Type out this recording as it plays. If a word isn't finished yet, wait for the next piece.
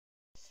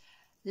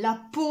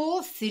La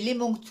peau, c'est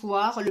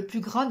l'émonctoire le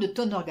plus grand de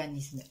ton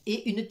organisme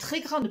et une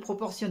très grande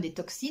proportion des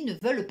toxines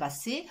veulent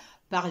passer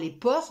par les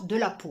pores de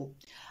la peau.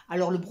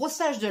 Alors le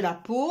brossage de la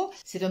peau,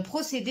 c'est un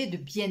procédé de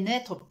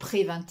bien-être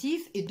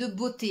préventif et de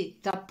beauté.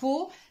 Ta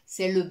peau,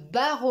 c'est le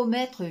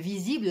baromètre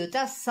visible de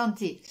ta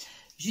santé.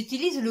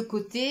 J'utilise le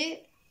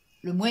côté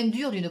le moins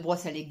dur d'une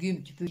brosse à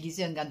légumes. Tu peux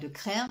utiliser un gant de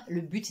crin.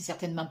 Le but, c'est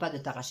certainement pas de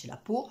t'arracher la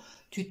peau.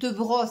 Tu te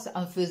brosses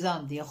en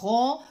faisant des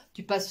ronds,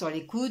 tu passes sur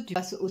les coudes, tu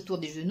passes autour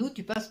des genoux,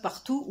 tu passes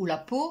partout où la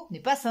peau n'est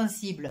pas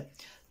sensible.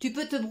 Tu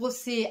peux te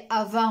brosser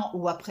avant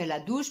ou après la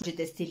douche. J'ai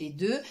testé les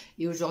deux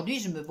et aujourd'hui,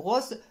 je me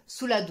brosse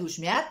sous la douche.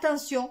 Mais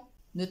attention,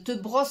 ne te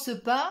brosse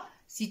pas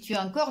si tu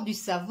as encore du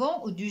savon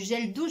ou du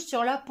gel douche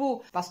sur la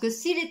peau. Parce que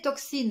si les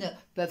toxines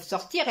peuvent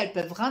sortir, elles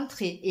peuvent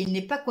rentrer. Et il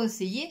n'est pas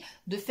conseillé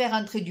de faire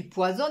entrer du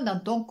poison dans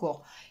ton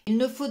corps. Il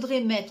ne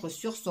faudrait mettre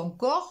sur son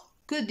corps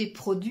que des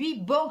produits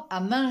bons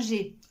à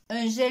manger.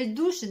 Un gel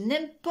douche,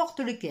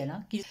 n'importe lequel,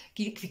 hein,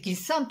 qu'il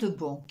sente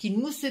bon, qu'il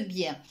mousse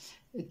bien,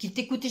 qu'il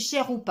t'ait coûté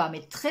cher ou pas,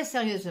 mais très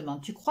sérieusement,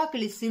 tu crois que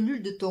les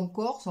cellules de ton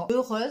corps sont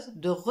heureuses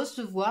de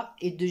recevoir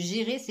et de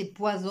gérer ces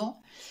poisons?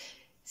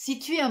 Si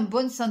tu es en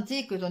bonne santé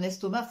et que ton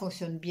estomac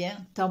fonctionne bien,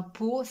 ta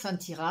peau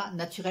sentira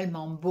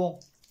naturellement bon.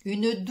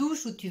 Une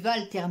douche où tu vas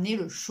alterner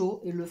le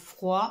chaud et le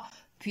froid,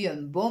 puis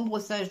un bon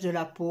brossage de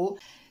la peau,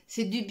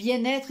 c'est du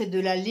bien-être et de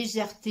la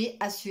légèreté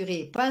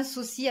assurée. Pense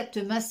aussi à te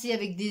masser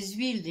avec des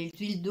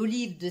huiles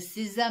d'olive, de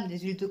sésame, des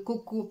huiles de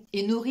coco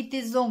et nourris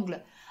tes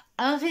ongles.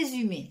 En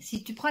résumé,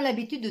 si tu prends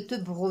l'habitude de te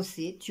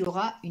brosser, tu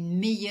auras une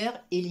meilleure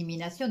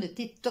élimination de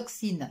tes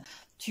toxines.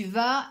 Tu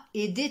vas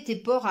aider tes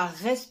pores à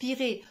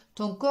respirer.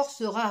 Ton corps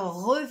sera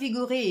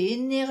revigoré et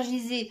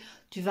énergisé.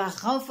 Tu vas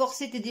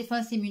renforcer tes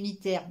défenses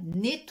immunitaires,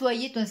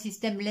 nettoyer ton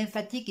système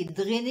lymphatique et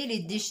drainer les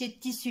déchets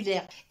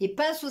tissulaires. Et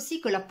pense aussi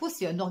que la peau,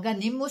 c'est un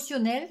organe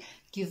émotionnel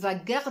qui va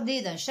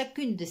garder dans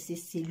chacune de ses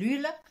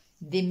cellules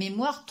des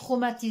mémoires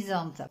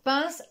traumatisantes.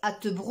 Pense à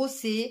te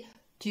brosser,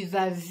 tu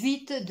vas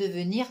vite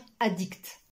devenir addict.